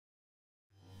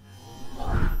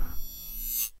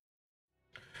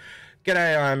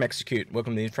G'day, I'm Execute.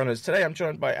 Welcome to the Infronters. Today I'm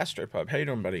joined by Astropub. How you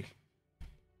doing, buddy?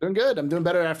 Doing good. I'm doing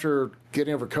better after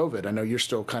getting over COVID. I know you're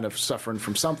still kind of suffering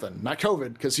from something. Not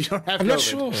COVID, because you don't have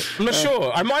COVID. I'm not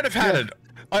sure. I might have had it.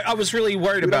 I was really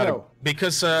worried about it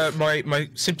because my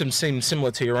symptoms seem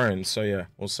similar to your own. So yeah,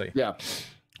 we'll see. Yeah.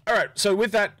 All right. So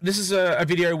with that, this is a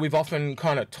video we've often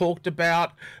kind of talked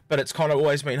about, but it's kind of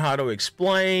always been hard to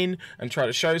explain and try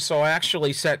to show. So I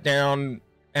actually sat down,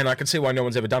 and I can see why no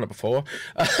one's ever done it before.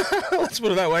 Let's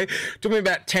put it that way. Took me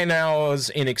about 10 hours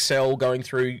in Excel going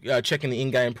through, checking the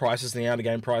in-game prices and the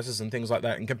out-of-game prices and things like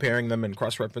that, and comparing them and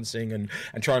cross-referencing and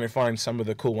trying to find some of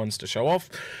the cool ones to show off.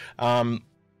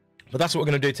 But that's what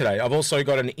we're going to do today. I've also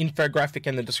got an infographic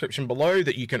in the description below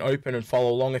that you can open and follow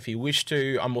along if you wish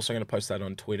to. I'm also going to post that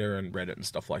on Twitter and Reddit and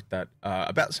stuff like that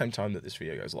about the same time that this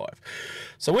video goes live.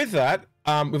 So with that,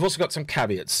 we've also got some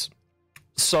caveats.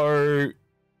 So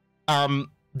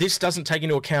this doesn't take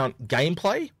into account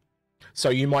gameplay. So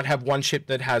you might have one ship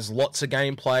that has lots of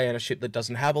gameplay and a ship that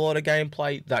doesn't have a lot of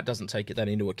gameplay. That doesn't take that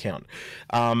into account.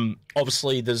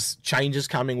 Obviously, there's changes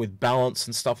coming with balance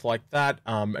and stuff like that,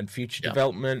 and future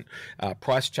development,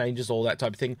 price changes, all that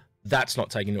type of thing. That's not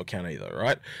taken into account either,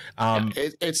 right?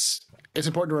 It's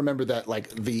important to remember that like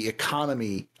the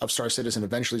economy of Star Citizen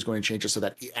eventually is going to change so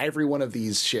that every one of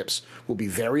these ships will be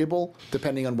variable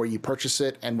depending on where you purchase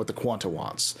it and what the quanta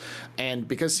wants. And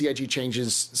because CIG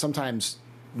changes sometimes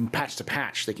patch to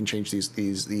patch, they can change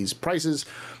these prices.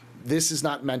 This is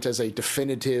not meant as a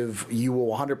definitive, you will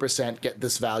 100% get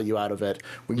this value out of it.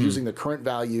 We're using the current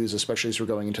values, especially as we're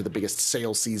going into the biggest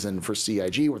sale season for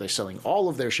CIG, where they're selling all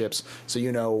of their ships, so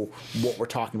you know what we're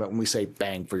talking about when we say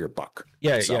bang for your buck.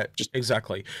 Yeah,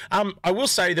 exactly. I will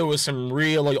say there were some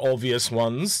really obvious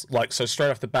ones. Like, so straight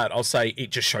off the bat, I'll say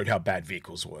it just showed how bad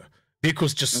vehicles were.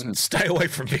 Vehicles, just stay away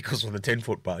from vehicles with a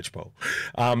 10-foot barge pole.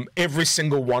 Every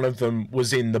single one of them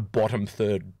was in the bottom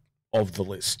third of the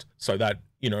list. So that,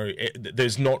 you know,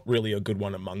 there's not really a good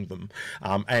one among them.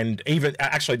 And even,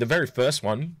 actually, the very first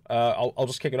one, I'll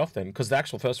just kick it off then, because the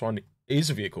actual first one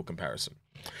is a vehicle comparison.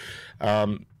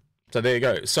 So there you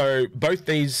go. So both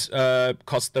these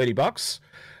cost $30,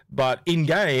 but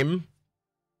in-game,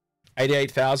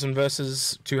 88,000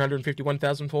 versus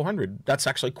 251,400. That's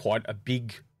actually quite a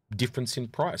big difference in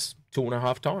price,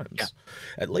 2.5 times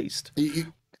at least.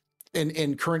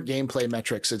 In current gameplay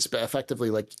metrics, it's effectively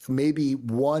like maybe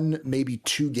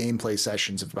two gameplay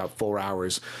sessions of about 4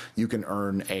 hours you can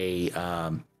earn a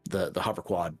the hover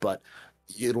quad, but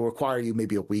it'll require you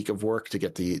maybe a week of work to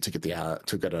get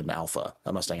an alpha,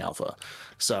 a Mustang Alpha.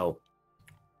 So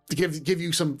to give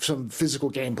you some physical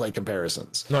gameplay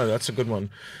comparisons. No, that's a good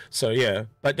one. So yeah,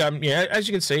 but yeah, as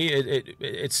you can see,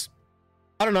 it's,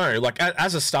 I don't know, like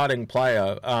as a starting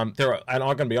player, and I'm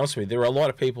going to be honest with you, there are a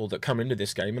lot of people that come into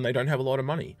this game and they don't have a lot of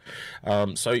money.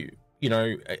 So, you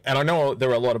know, and I know there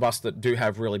are a lot of us that do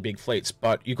have really big fleets,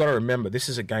 but you've got to remember this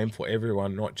is a game for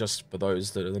everyone, not just for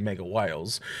those that are the mega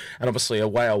whales. And obviously a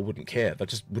whale wouldn't care. They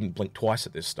just wouldn't blink twice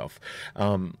at this stuff.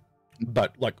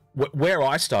 But like where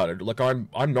I started, like I'm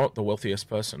not the wealthiest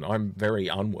person. I'm very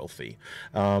unwealthy.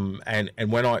 And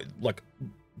when I, like,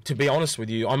 to be honest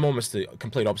with you, I'm almost the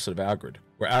complete opposite of Algrid,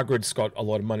 where Algrid's got a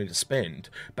lot of money to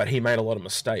spend, but he made a lot of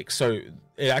mistakes. So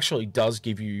it actually does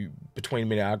give you, between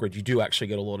me and Algrid, you do actually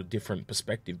get a lot of different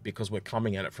perspective because we're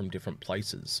coming at it from different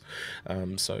places.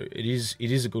 So it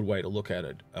is a good way to look at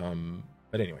it.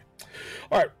 But anyway,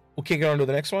 all right, we'll kick it on to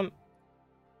the next one.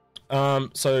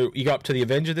 So you go up to the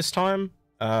Avenger this time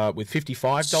with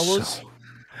 $55.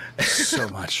 So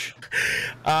much.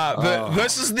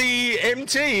 Versus the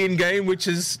MT in game, which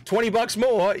is $20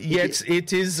 more. Yet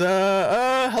it is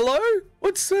hello,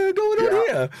 what's going on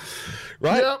here?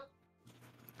 Right. Yep.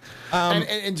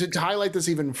 And to highlight this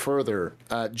even further,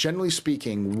 generally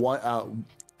speaking, 1,000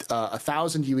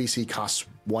 UEC costs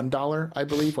 $1, I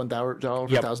believe, $1 per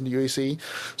 1,000 UEC.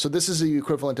 So this is the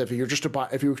equivalent of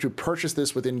if you were to purchase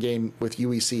this with in-game with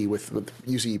UEC with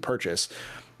UEC purchase,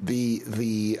 the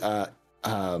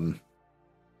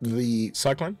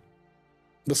Cyclone?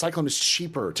 The Cyclone is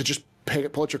cheaper to just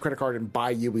pull out your credit card and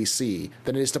buy UEC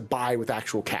than it is to buy with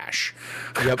actual cash.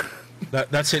 Yep,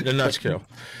 that's it in a nutshell.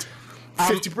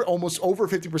 Almost over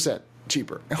 50%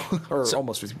 cheaper, or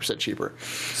almost 50% cheaper.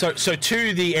 So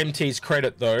to the MT's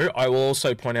credit, though, I will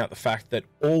also point out the fact that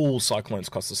all Cyclones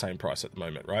cost the same price at the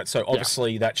moment, right? So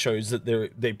obviously that shows that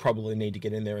they probably need to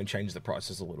get in there and change the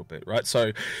prices a little bit, right?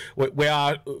 So we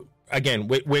are... Again,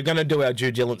 we're going to do our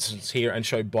due diligence here and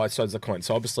show both sides of the coin.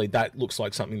 So obviously that looks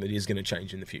like something that is going to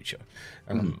change in the future.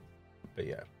 But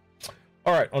yeah.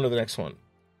 All right, on to the next one.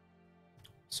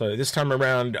 So this time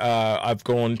around, I've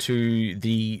gone to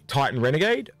the Titan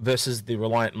Renegade versus the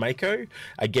Reliant Mako.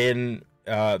 Again,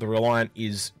 the Reliant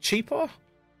is cheaper.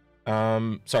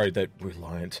 Sorry, the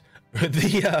Reliant.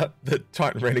 The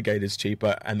Titan Renegade is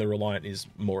cheaper, and the Reliant is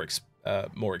more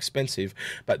expensive.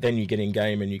 But then you get in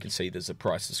game, and you can see there's a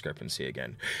price discrepancy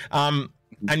again. And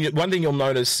one thing you'll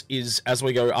notice is as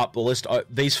we go up the list,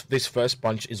 this first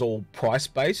bunch is all price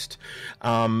based,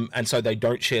 and so they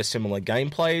don't share similar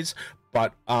gameplays.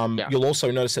 But you'll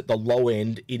also notice at the low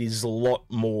end, it is a lot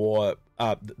more.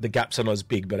 The gaps are not as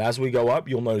big, but as we go up,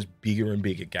 you'll notice bigger and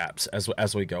bigger gaps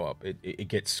as we go up. It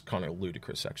gets kind of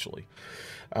ludicrous, actually.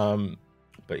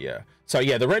 But yeah, so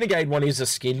yeah, the Renegade one is a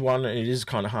skinned one, and it is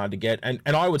kind of hard to get. And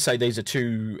I would say these are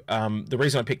two. The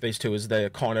reason I picked these two is they're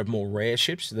kind of more rare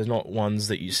ships. They're not ones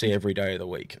that you see every day of the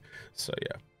week. So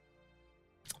yeah.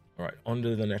 All right, on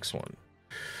to the next one.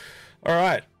 All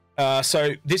right.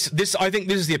 So this I think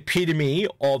this is the epitome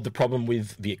of the problem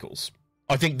with vehicles.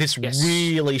 I think this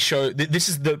really shows. This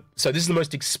is the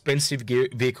most expensive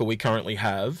vehicle we currently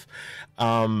have.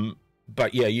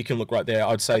 But yeah, you can look right there.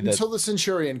 I'd say that until the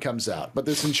Centurion comes out, but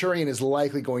the Centurion is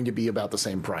likely going to be about the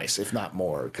same price, if not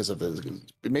more, because of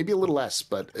maybe a little less,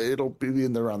 but it'll be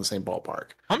around the same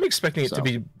ballpark. I'm expecting it to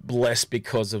be less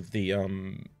because of the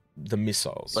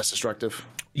missiles. Less destructive.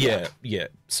 Yeah.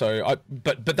 So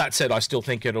but that said, I still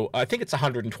think I think it's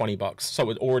 $120, so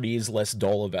it already is less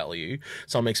dollar value.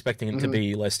 So I'm expecting it to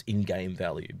be less in-game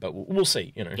value, but we'll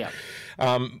see.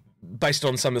 Based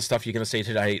on some of the stuff you're going to see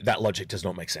today, that logic does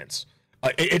not make sense.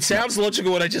 It sounds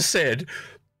logical what I just said,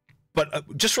 but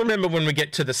just remember when we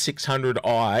get to the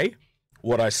 600i,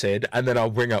 what I said, and then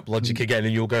I'll bring up logic again,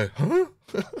 and you'll go, huh?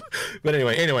 But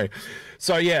anyway.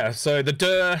 So yeah, so the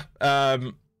DUR,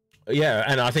 and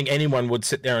I think anyone would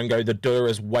sit there and go, the DUR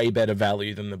is way better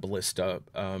value than the Ballista,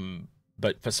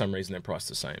 but for some reason they're priced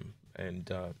the same.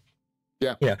 And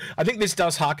yeah, I think this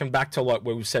does harken back to like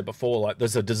what we've said before, like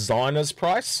there's a designer's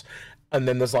price, and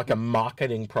then there's like a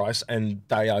marketing price, and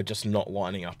they are just not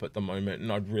lining up at the moment, and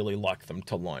I'd really like them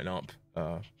to line up.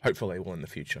 Hopefully they will in the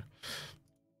future.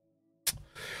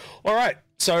 All right,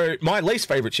 so my least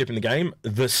favorite ship in the game,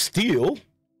 the Steel,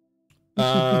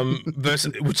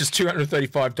 which is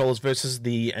 $235 versus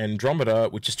the Andromeda,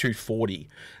 which is $240.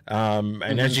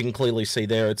 And as you can clearly see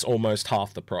there, it's almost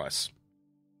half the price.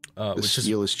 The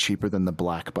Steel is cheaper than the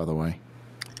Black, by the way.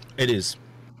 It is.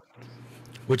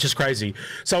 Which is crazy.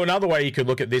 So another way you could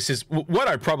look at this is what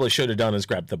I probably should have done is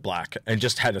grab the Black and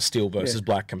just had a Steel versus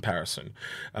Black comparison.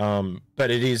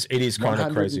 But it is kind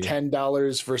of crazy.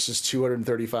 $110 versus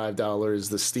 $235.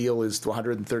 The Steel is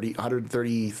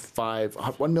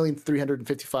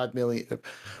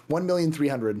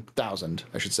 $1,300,000,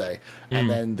 I should say. And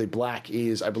then the Black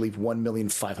is, I believe,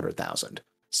 $1,500,000.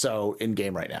 So in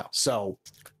game right now. So.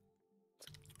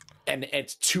 And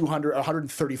it's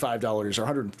 $135 or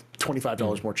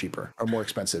 $125 more cheaper or more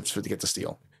expensive to get the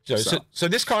Steel. So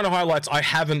this kind of highlights I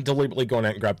haven't deliberately gone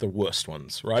out and grabbed the worst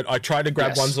ones, right? I tried to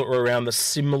grab ones that were around the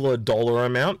similar dollar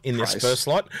amount in this first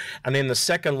lot. And then the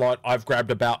second lot, I've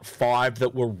grabbed about 5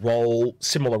 that were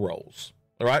similar rolls.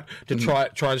 All right, to try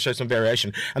and show some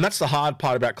variation. And that's the hard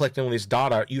part about collecting all this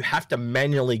data. You have to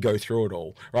manually go through it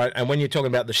all, right? And when you're talking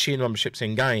about the sheer number of ships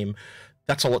in game,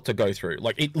 that's a lot to go through.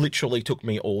 Like, it literally took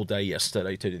me all day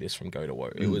yesterday to do this from go to woe.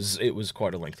 It was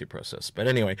quite a lengthy process. But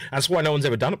anyway, that's why no one's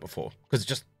ever done it before, because it's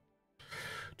just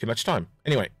too much time.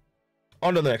 Anyway,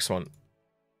 on to the next one.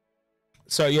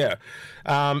 So yeah,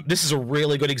 this is a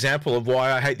really good example of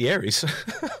why I hate the Ares.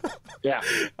 Yeah.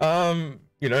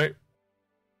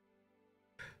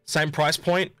 Same price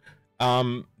point,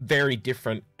 very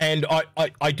different. And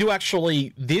I do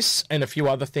actually, this and a few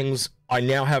other things, I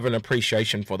now have an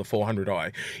appreciation for the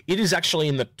 400i. It is actually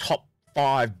in the top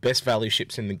 5 best value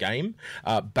ships in the game,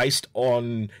 based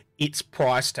on its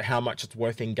price to how much it's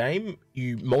worth in game.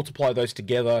 You multiply those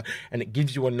together and it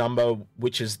gives you a number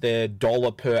which is their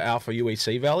dollar per alpha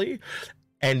UEC value.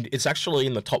 And it's actually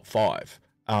in the top 5.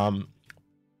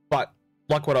 But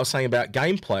like what I was saying about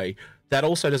gameplay, that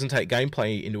also doesn't take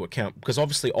gameplay into account, because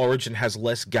obviously Origin has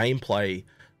less gameplay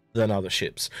than other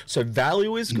ships. So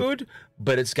value is good,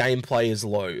 but its gameplay is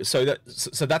low. So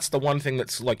that's the one thing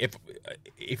that's like,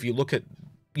 if you look at,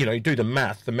 do the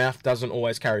math doesn't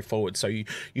always carry forward. So you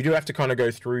do have to kind of go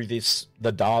through the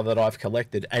data that I've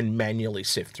collected and manually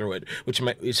sift through it, which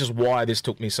is just why this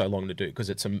took me so long to do, because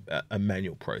it's a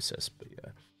manual process. But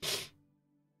yeah.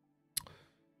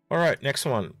 All right, next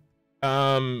one.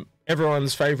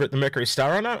 everyone's favorite, the Mercury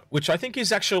Star Runner, which I think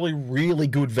is actually really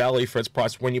good value for its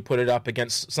price when you put it up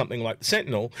against something like the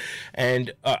Sentinel.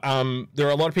 And there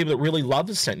are a lot of people that really love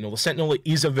the Sentinel. The Sentinel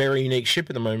is a very unique ship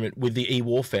at the moment with the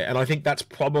E-Warfare, and I think that's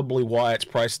probably why it's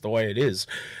priced the way it is.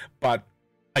 But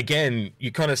again,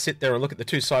 you kind of sit there and look at the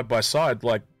two side by side,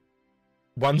 like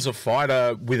one's a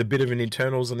fighter with a bit of an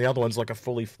internals, and the other one's like a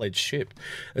fully fledged ship.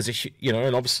 As a, you know,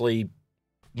 and obviously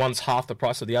one's half the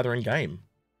price of the other in game,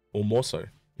 or more so.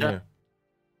 Yeah.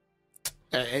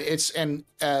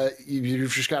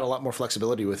 You've just got a lot more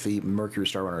flexibility with the Mercury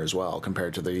Star Runner as well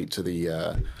compared to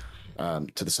the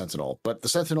Sentinel. But the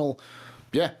Sentinel,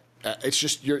 it's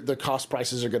just the cost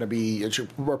prices are going to be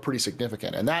pretty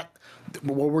significant, and that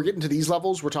when we're getting to these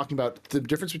levels, we're talking about the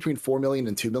difference between 4 million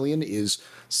and 2 million is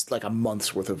like a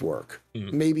month's worth of work.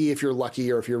 Maybe if you're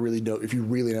lucky, or if you really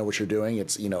know what you're doing,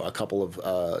 it's a couple of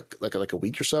like a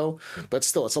week or so. But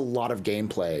still, it's a lot of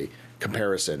gameplay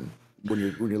comparison when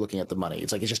you're looking at the money.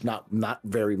 It's like it's just not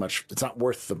very much. It's not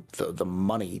worth the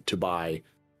money to buy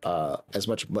as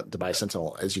much to buy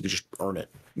Sentinel as you could just earn it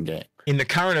in game. In the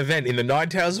current event, in the Nine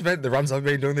Towers event, the runs I've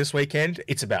been doing this weekend,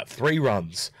 it's about 3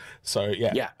 runs. So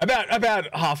about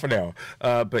half an hour.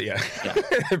 But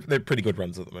they're pretty good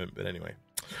runs at the moment. But anyway,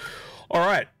 all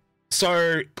right.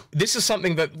 So this is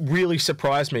something that really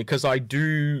surprised me, because I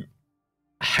do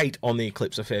hate on the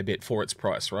Eclipse a fair bit for its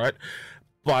price, right?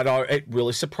 But it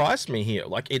really surprised me here.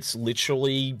 Like, it's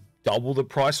literally double the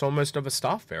price almost of a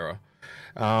Starfarer.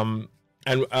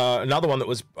 And another one that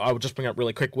was, I will just bring up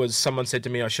really quick, was someone said to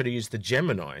me I should have used the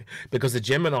Gemini, because the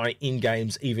Gemini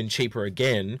in-game's even cheaper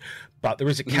again, but there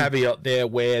is a caveat there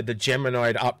where the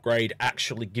Gemini upgrade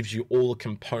actually gives you all the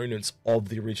components of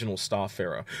the original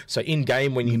Starfarer. So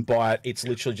in-game, when you buy it, it's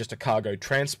literally just a cargo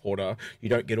transporter. You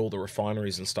don't get all the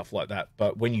refineries and stuff like that,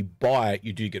 but when you buy it,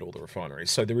 you do get all the refineries.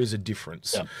 So there is a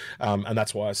difference. And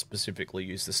that's why I specifically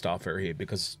used the Starfarer here,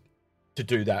 because to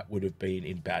do that would have been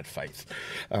in bad faith.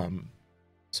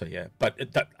 So yeah,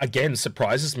 but that again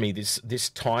surprises me. This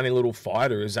tiny little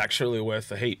fighter is actually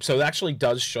worth a heap. So it actually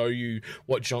does show you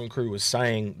what John Crew was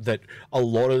saying, that a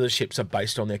lot of the ships are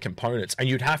based on their components, and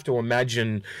you'd have to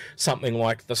imagine something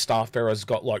like the Starfarer's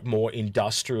got like more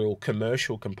industrial,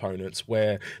 commercial components,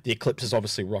 where the Eclipse is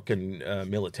obviously rocking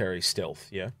military stealth.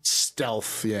 Yeah,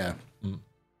 stealth. Yeah,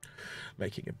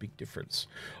 making a big difference.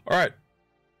 All right.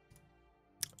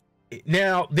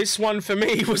 Now, this one for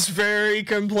me was very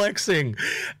complexing,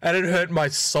 and it hurt my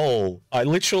soul. I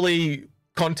literally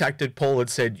contacted Paul and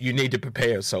said, you need to prepare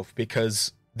yourself,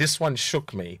 because this one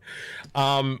shook me.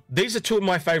 These are two of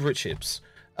my favorite ships.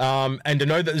 And to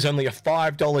know that there's only a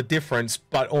 $5 difference,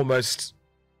 but almost,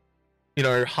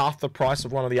 half the price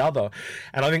of one or the other.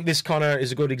 And I think this kind of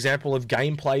is a good example of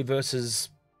gameplay versus,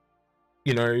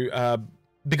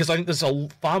 because I think there's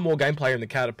far more gameplay in the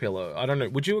Caterpillar. I don't know.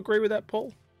 Would you agree with that,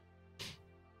 Paul?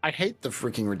 I hate the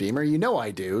freaking Redeemer. I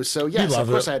do. So yes, of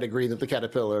course I'd agree that the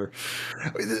Caterpillar.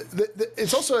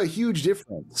 It's also a huge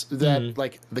difference that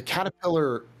like the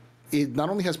Caterpillar, it not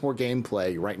only has more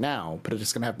gameplay right now, but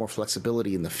it's going to have more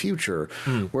flexibility in the future.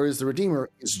 Whereas the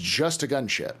Redeemer is just a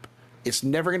gunship. It's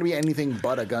never going to be anything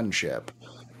but a gunship.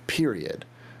 Period.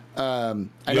 I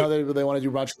know they want to do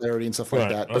modularity and stuff like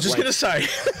that. I was just going to say,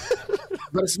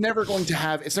 but it's never going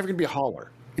to be a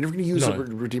hauler. You're never going to use a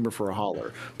Redeemer for a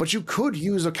hauler, but you could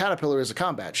use a Caterpillar as a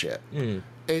combat ship.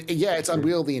 It's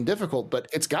unwieldy and difficult, but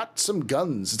it's got some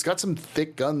guns. It's got some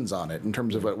thick guns on it in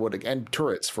terms of and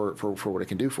turrets for what it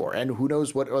can do for, and who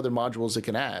knows what other modules it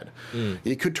can add.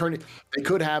 It could they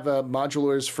could have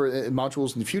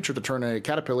modules in the future to turn a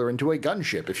Caterpillar into a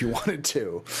gunship if you wanted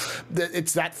to.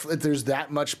 There's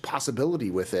that much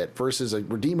possibility with it versus a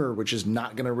Redeemer, which is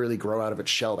not going to really grow out of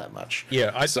its shell that much.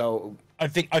 I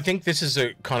think this is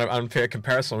a kind of unfair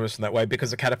comparison almost in that way,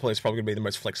 because the Caterpillar is probably going to be the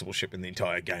most flexible ship in the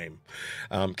entire game,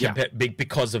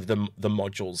 because of the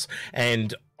modules.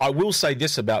 And I will say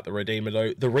this about the Redeemer,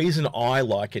 though. The reason I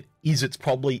like it is it's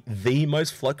probably the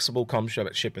most flexible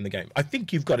combat ship in the game. I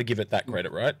think you've got to give it that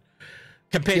credit, right?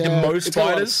 Compared to most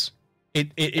fighters,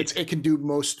 it can do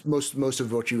most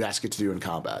of what you ask it to do in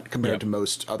combat compared to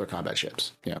most other combat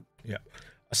ships. Yeah.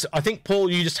 So I think,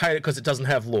 Paul, you just hate it because it doesn't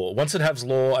have lore. Once it has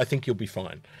lore, I think you'll be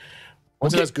fine.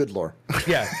 Once it has good lore.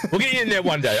 We'll get you in there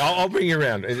one day. I'll bring you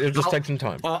around. It'll just take some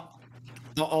time.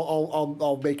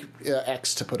 I'll make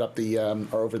X to put up the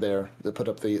or over there to put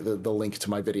up the link to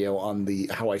my video on the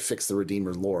how I fix the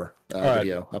Redeemer lore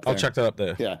video. Up there. I'll check that up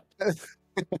there. Yeah.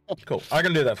 Cool. I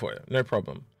can do that for you. No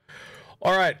problem.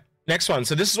 All right. Next one.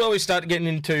 So this is where we start getting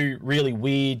into really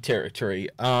weird territory.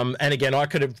 And again, I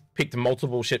could have picked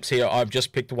multiple ships here. I've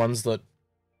just picked the ones that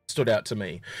stood out to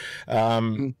me.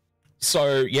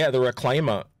 So yeah, the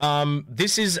Reclaimer.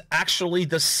 This is actually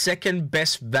the second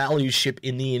best value ship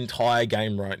in the entire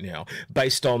game right now,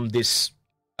 based on this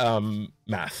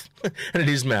math. And it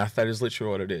is math. That is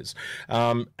literally what it is.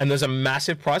 And there's a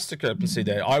massive price discrepancy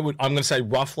there. I'm going to say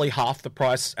roughly half the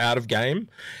price out of game,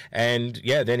 and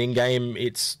yeah, then in game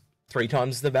it's 3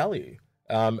 times the value.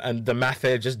 And the math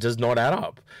there just does not add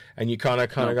up, and you kind of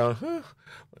go, huh.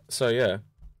 So yeah,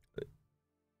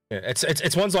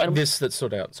 it's ones like this that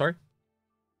stood out. Sorry.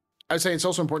 I'd say it's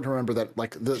also important to remember that,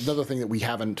 like, the other thing that we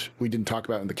didn't talk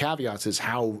about in the caveats is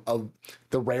how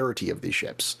the rarity of these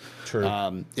ships. True.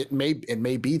 It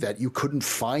may be that you couldn't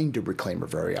find a Reclaimer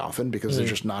very often because there's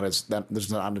just not as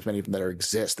many of them that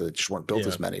exist, that just weren't built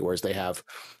as many. Whereas they have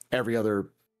every other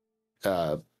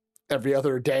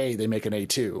day they make an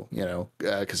A2,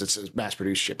 because it's a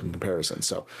mass-produced ship in comparison.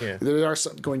 So there are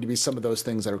going to be some of those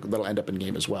things that'll end up in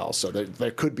game as well. So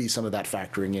there could be some of that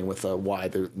factoring in with why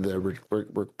the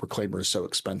Reclaimer is so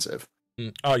expensive.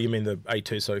 Oh, you mean the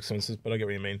A2 is so expensive? But I get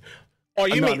what you mean. Oh,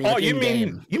 you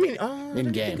mean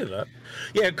in game.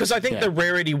 Yeah, because I think the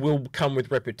rarity will come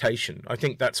with reputation. I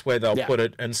think that's where they'll put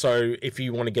it. And so if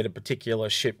you want to get a particular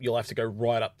ship, you'll have to go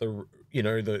right up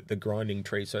the grinding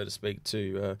tree, so to speak,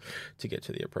 to get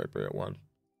to the appropriate one.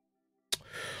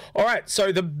 All right,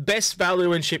 so the best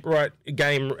value in ship right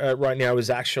now is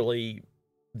actually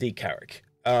the Carrack.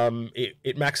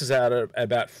 It maxes out at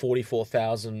about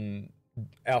 44,000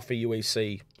 alpha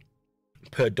UEC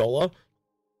per dollar,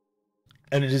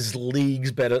 and it is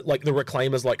leagues better. Like the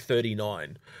Reclaimer's like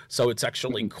 39, so it's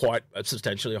actually quite a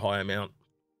substantially high amount.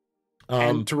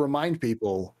 And to remind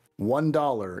people,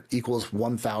 $1 equals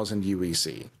 1,000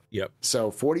 UEC. Yep.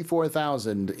 So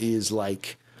 44,000 is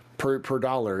like per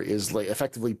dollar is like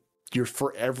effectively you're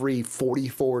for every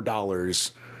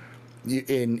 $44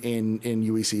 in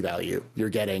UEC value, you're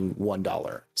getting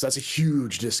 $1. So that's a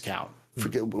huge discount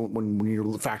when you're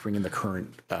factoring in the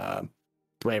current the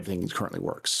way everything currently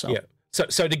works. So. Yeah.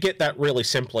 So to get that really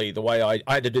simply, the way I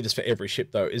had to do this for every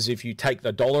ship, though, is if you take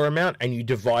the dollar amount and you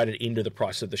divide it into the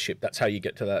price of the ship, that's how you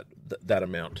get to that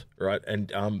amount, right? And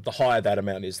the higher that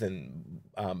amount is, then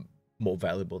more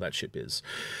valuable that ship is.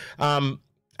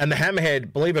 And the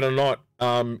Hammerhead, believe it or not,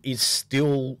 is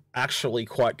still actually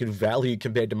quite good value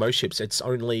compared to most ships. It's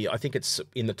only, I think it's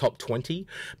in the top 20,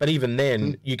 but even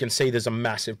then you can see there's a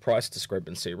massive price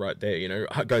discrepancy right there.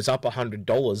 It goes up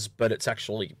 $100, but it's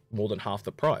actually more than half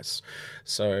the price.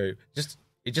 So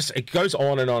it goes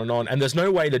on and on and on. And there's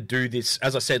no way to do this.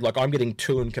 As I said, like, I'm getting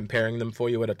 2 and comparing them for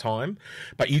you at a time,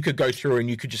 but you could go through and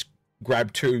you could just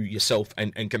grab 2 yourself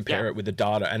and compare it with the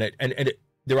data. And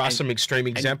there are some extreme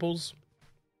examples.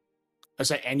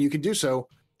 And you can do so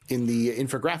in the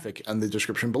infographic on the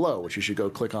description below, which you should go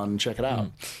click on and check it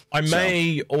out. I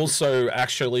may also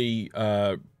actually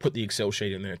put the Excel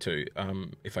sheet in there too,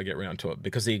 if I get around to it,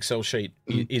 because the Excel sheet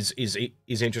is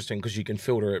interesting because you can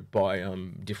filter it by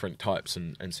different types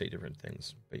and see different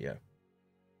things. But yeah.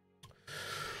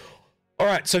 All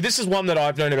right, so this is one that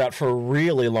I've known about for a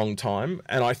really long time,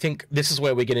 and I think this is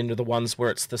where we get into the ones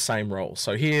where it's the same role.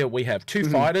 So here we have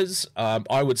 2 fighters.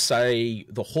 I would say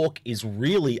the Hawk is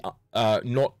really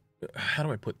not... How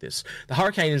do I put this? The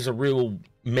Hurricane is a real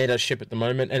meta ship at the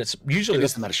moment, and it's usually... It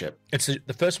is the meta ship. It's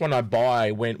the first one I buy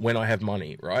when I have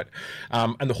money, right?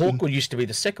 And the Hawk used to be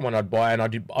the second one I'd buy, and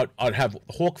I'd have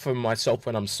the Hawk for myself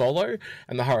when I'm solo,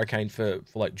 and the Hurricane for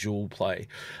like dual play.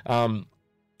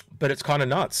 But it's kind of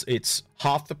nuts. It's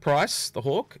half the price, the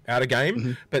Hawk, out of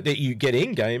game, but that you get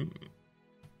in game,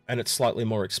 and it's slightly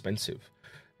more expensive.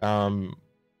 So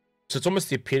it's almost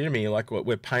the epitome, like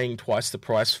we're paying twice the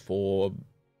price for,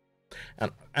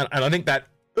 and I think that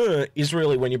is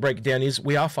really, when you break it down, is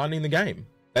we are funding the game.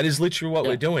 That is literally what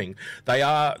we're doing.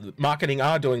 Marketing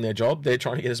are doing their job. They're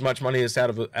trying to get as much money out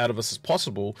of us as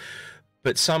possible,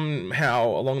 but somehow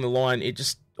along the line, it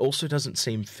just also doesn't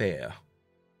seem fair.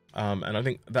 And I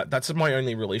think that's my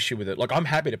only real issue with it. Like, I'm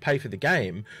happy to pay for the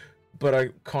game, but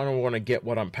I kind of want to get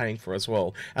what I'm paying for as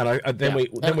well. And then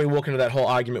we walk into that whole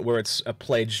argument where it's a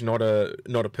pledge, not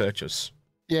a purchase.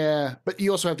 Yeah, but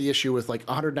you also have the issue with like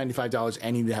 $195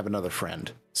 and you need to have another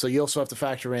friend. So you also have to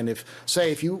factor in if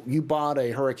you bought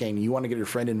a Hurricane, you want to get your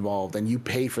friend involved, and you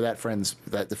pay for the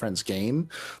friend's game,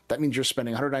 that means you're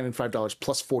spending $195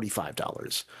 plus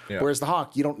 $45. Yeah. Whereas the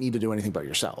Hawk, you don't need to do anything by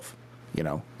yourself. I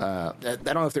don't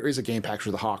know if there is a game package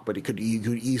for the Hawk, but you could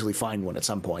easily find one at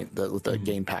some point with the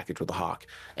game package with the Hawk,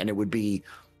 and it would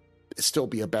still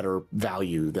be a better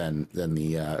value than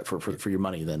the for your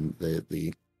money than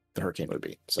the Hurricane would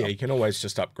be. So. Yeah, you can always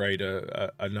just upgrade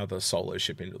another solo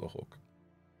ship into the Hawk.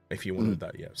 if you wanted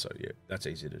that. Yeah, so yeah, that's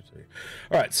easy to do.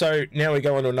 All right, so now we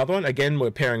go on to another one. Again,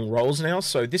 we're pairing roles now.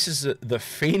 So this is the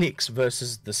Phoenix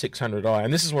versus the 600i,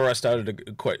 and this is where I started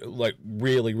to quite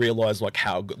really realize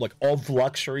how good, of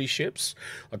luxury ships.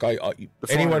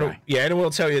 Anyone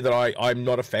will tell you that I'm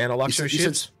not a fan of luxury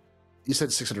ships. You said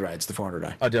 600i. It's the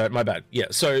 400i. I did. My bad. Yeah.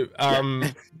 So,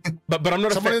 but I'm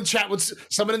not. Someone in the chat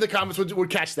someone in the comments would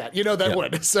catch that. That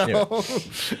would. So,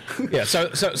 yeah.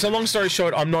 So long story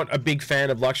short, I'm not a big fan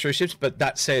of luxury ships. But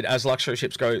that said, as luxury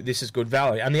ships go, this is good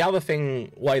value. And the other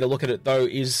way to look at it though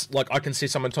is I can see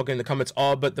someone talking in the comments.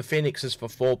 Oh, but the Phoenix is for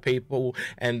 4 people,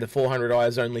 and the 400i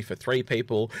is only for 3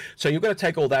 people. So you've got to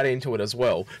take all that into it as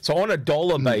well. So on a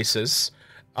dollar basis,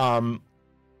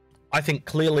 I think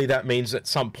clearly that means at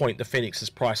some point the Phoenix's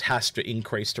price has to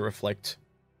increase to reflect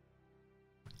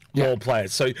more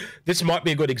players. So this might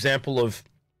be a good example of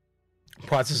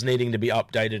prices needing to be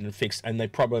updated and fixed, and they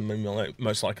probably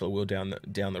most likely will down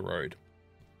the road.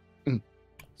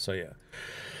 So yeah.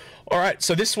 All right,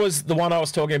 so this was the one I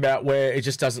was talking about where it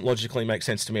just doesn't logically make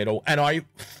sense to me at all. And I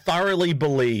thoroughly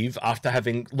believe, after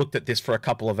having looked at this for a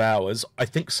couple of hours, I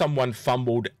think someone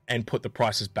fumbled and put the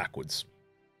prices backwards.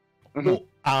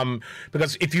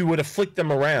 Because if you were to flick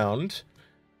them around,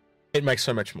 it makes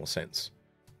so much more sense.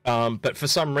 But for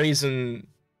some reason,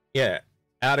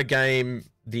 out of game,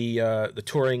 the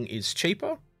touring is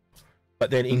cheaper,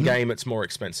 but then in game it's more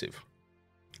expensive.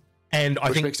 And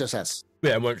I think makes no sense.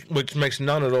 Yeah, which makes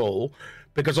none at all,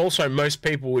 because also most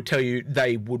people would tell you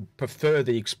they would prefer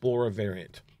the Explorer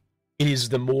variant. It is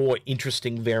the more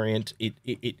interesting variant.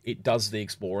 It does the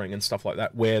exploring and stuff like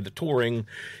that, where the touring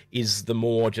is the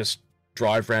more just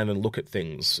drive around and look at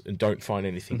things and don't find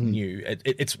anything new.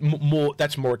 It's more,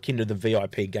 that's more akin to the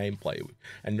VIP gameplay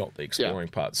and not the exploring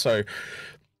part. So,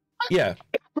 yeah,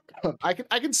 I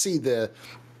can see the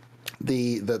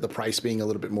price being a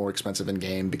little bit more expensive in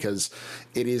game, because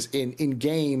it is in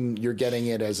game you're getting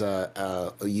it as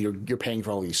you're paying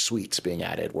for all these suites being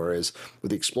added, whereas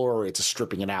with the Explorer it's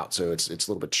stripping it out, so it's a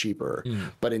little bit cheaper.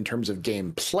 But in terms of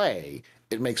gameplay,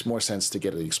 it makes more sense to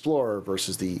get the Explorer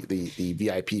versus the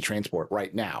VIP transport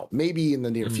right now. Maybe in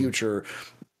the near future,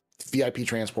 VIP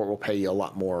transport will pay you a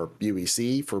lot more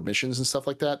UEC for missions and stuff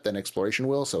like that than exploration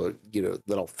will, so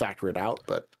that'll factor it out.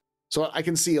 But so I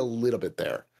can see a little bit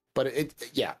there. But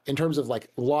in terms of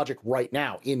logic right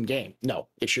now in game, no,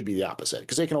 it should be the opposite,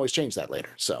 because they can always change that later.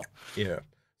 So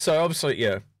so obviously,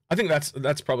 I think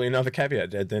that's probably another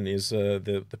caveat, Ed, then, is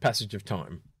the passage of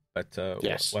time. But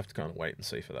yes, we'll have to kind of wait and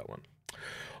see for that one.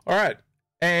 All right,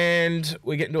 and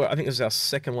we get into it. I think this is our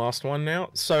second last one now.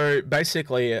 So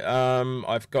basically,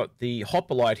 I've got the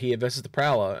Hoplite here versus the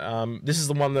Prowler. This is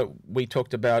the one that we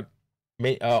talked about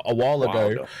a while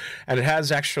ago, and it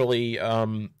has actually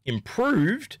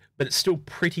improved, but it's still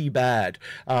pretty bad.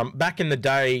 Back in the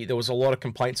day, there was a lot of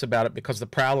complaints about it because the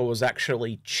Prowler was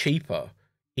actually cheaper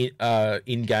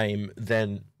in game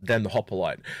than the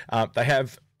Hoplite. They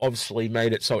have obviously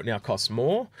made it so it now costs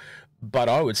more, but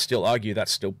I would still argue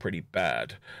that's still pretty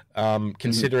bad.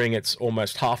 Considering it's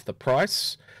almost half the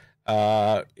price,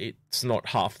 it's not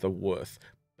half the worth.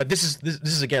 But this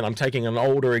is again, I'm taking an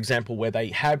older example where they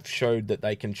have showed that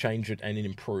they can change it and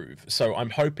improve. So I'm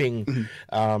hoping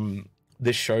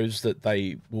this shows that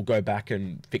they will go back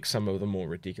and fix some of the more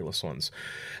ridiculous ones.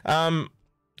 And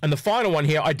the final one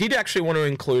here, I did actually want to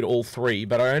include all 3,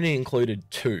 but I only included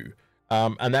 2.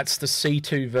 And that's the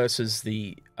C2 versus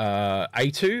the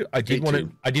A2. I did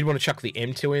want to chuck the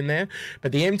M2 in there,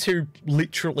 but the M2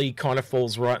 literally kind of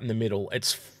falls right in the middle.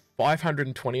 It's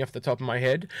 520 off the top of my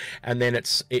head, and then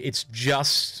it's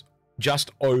just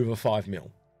over 5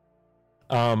 mil.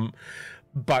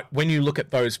 But when you look at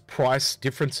those price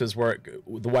differences,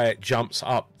 the way it jumps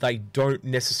up, they don't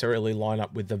necessarily line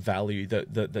up with the value.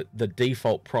 The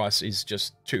default price is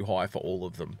just too high for all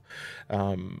of them,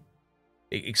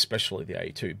 especially the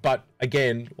A2. But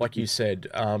again, like you said,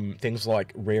 things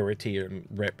like rarity and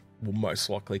rep will most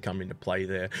likely come into play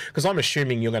there, because I'm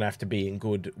assuming you're going to have to be in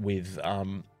good with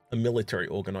a military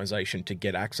organization to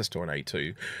get access to an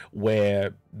A2,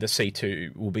 where the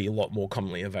C2 will be a lot more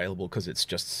commonly available because it's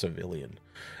just civilian.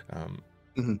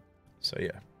 So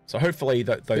yeah, so hopefully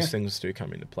those things do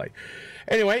come into play.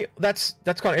 Anyway, that's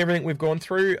kind of everything we've gone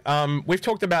through. We've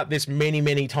talked about this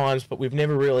many times, but we've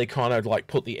never really kind of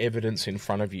put the evidence in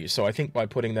front of you. So I think by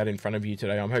putting that in front of you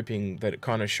today, I'm hoping that it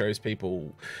kind of shows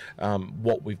people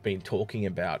what we've been talking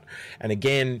about. And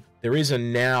again, there is a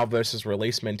now versus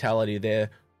release mentality there,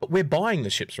 but we're buying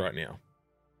the ships right now,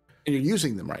 and you're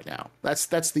using them right now. That's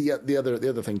the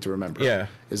other thing to remember. Yeah,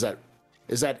 is that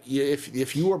is that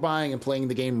if you are buying and playing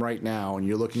the game right now and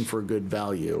you're looking for a good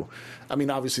value, I mean,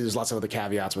 obviously there's lots of other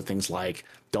caveats with things like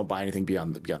don't buy anything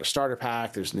beyond a starter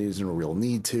pack. There's no real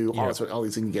need to. All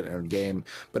these things you get in a game.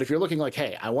 But if you're looking like,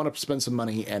 hey, I want to spend some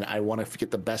money and I want to get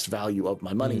the best value of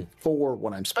my money for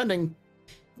what I'm spending,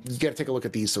 you got to take a look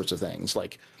at these sorts of things.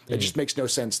 Like, it just makes no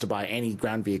sense to buy any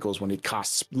ground vehicles when it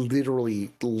costs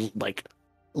literally like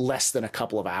less than a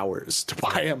couple of hours to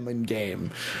buy them in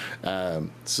game.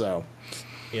 So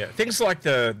yeah, things like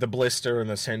the Blister and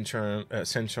the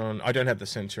Centurion. I don't have the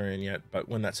Centurion yet, but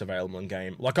when that's available in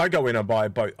game, like I go in, I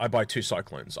buy two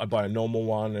Cyclones. I buy a normal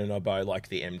one and I buy like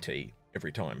the MT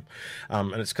every time,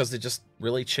 and it's because they're just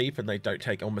really cheap and they don't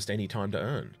take almost any time to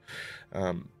earn.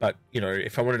 But you know,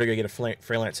 if I wanted to go get a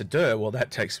Freelancer Dur, well,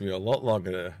 that takes me a lot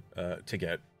longer to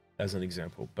get, as an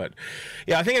example. But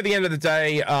yeah, I think at the end of the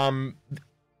day,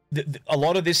 a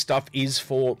lot of this stuff is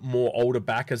for more older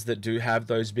backers that do have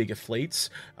those bigger fleets.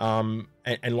 And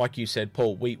like you said,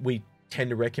 Paul, we tend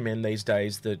to recommend these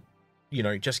days that, you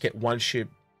know, just get one ship,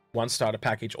 one starter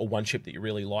package, or one ship that you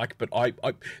really like. But I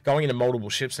going into multiple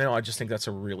ships now, I just think that's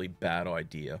a really bad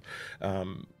idea.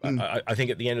 I think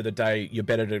at the end of the day, you're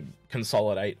better to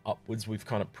consolidate upwards. We've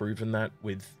kind of proven that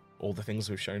with all the things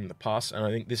we've shown in the past. And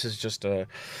I think this is just a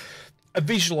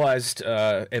visualized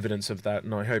evidence of that,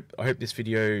 and I hope this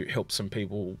video helps some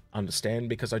people understand,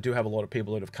 because I do have a lot of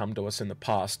people that have come to us in the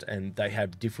past and they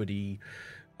have difficulty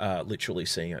literally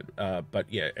seeing it. But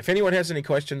yeah, if anyone has any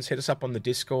questions, hit us up on the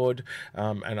Discord,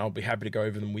 and I'll be happy to go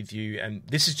over them with you. And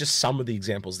this is just some of the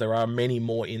examples. There are many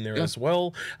more in there as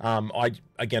well. I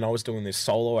was doing this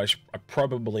solo. I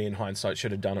probably, in hindsight,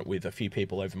 should have done it with a few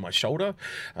people over my shoulder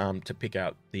to pick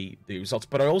out the results.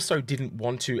 But I also didn't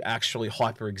want to actually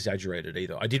hyper exaggerate it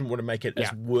either. I didn't want to make it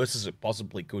as worse as it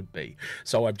possibly could be.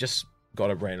 So I've just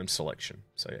got a random selection.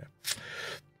 So yeah.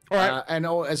 All right. And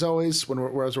as always, as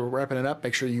we're wrapping it up,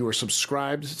 make sure you are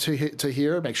subscribed to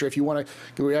here. Make sure if you want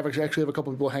to, we actually have a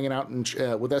couple people hanging out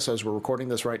with us as we're recording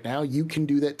this right now. You can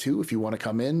do that too if you want to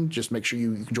come in. Just make sure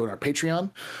you can join our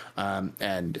Patreon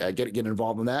and get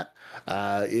involved in that.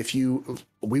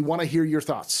 We want to hear your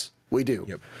thoughts. We do.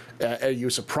 Yep. Are you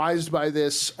surprised by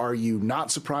this? Are you not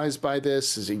surprised by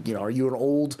this? Are you an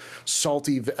old,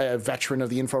 salty veteran of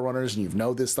the info runners and you've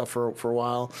known this stuff for a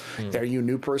while? Are you a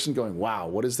new person going, wow,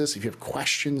 what is this? If you have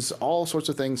questions, all sorts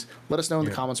of things, let us know in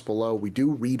the comments below. We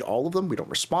do read all of them. We don't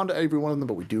respond to every one of them,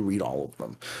 but we do read all of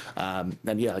them.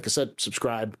 And yeah, like I said,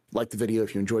 subscribe, like the video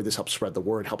if you enjoyed this. Helps spread the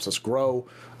word, helps us grow,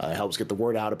 helps get the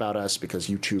word out about us, because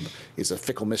YouTube is a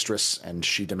fickle mistress and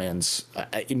she demands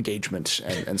engagement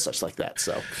and such like that.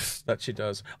 So that she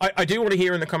does. I do want to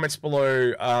hear in the comments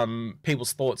below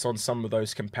people's thoughts on some of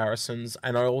those comparisons,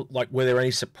 and were there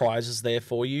any surprises there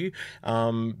for you?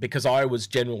 Because I was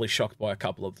generally shocked by a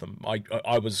couple of them.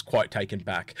 I was quite taken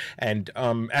back, and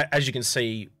as you can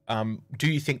see,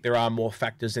 do you think there are more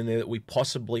factors in there that we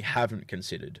possibly haven't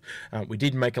considered? We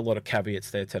did make a lot of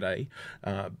caveats there today,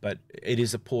 but it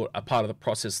is a part of the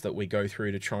process that we go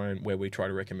through to where we try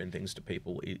to recommend things to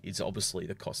people. It's obviously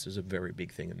the cost is a very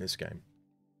big thing in this game.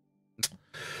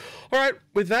 All right,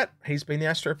 with that, he's been the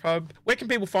Astropub. Where can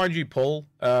people find you, Paul,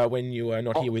 when you are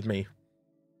not here with me?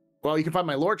 Well, you can find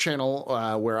my lore channel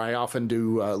where I often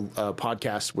do a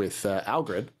podcast with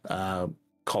Algrid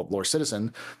called Lore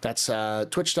Citizen. That's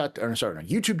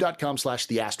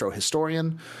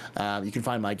youtube.com/theastrohistorian. You can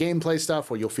find my gameplay stuff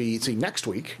where you'll see next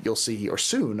week, or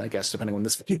soon, I guess, depending on when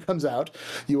this video comes out,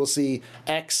 you will see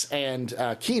X and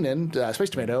Keenan,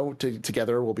 Space Tomato,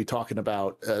 together. We'll be talking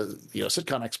about,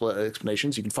 sitcom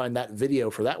explanations. You can find that video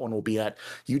for that one will be at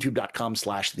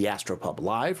youtube.com/theastropub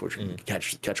live, which you can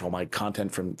catch all my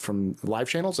content from live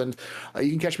channels. And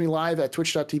you can catch me live at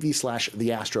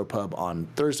twitch.tv/theastropub on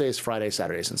Thursdays, Fridays,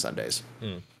 Saturdays, and Sundays.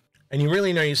 And you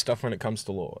really know your stuff when it comes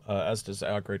to lore, as does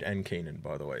Algrid and Keenan,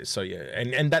 by the way. So yeah,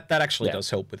 and that actually does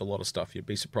help with a lot of stuff. You'd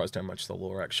be surprised how much the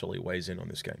lore actually weighs in on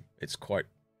this game. It's quite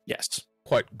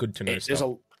good to know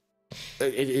stuff.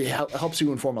 It helps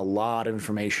you inform a lot of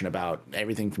information about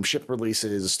everything from ship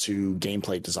releases to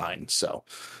gameplay design. So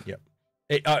yeah,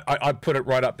 I put it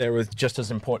right up there with just as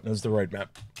important as the roadmap,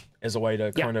 as a way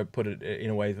to kind of put it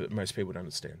in a way that most people don't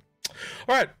understand.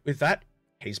 All right, with that,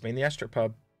 he's been the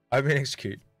Astropub. I've been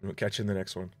Execute, and we'll catch you in the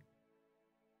next one.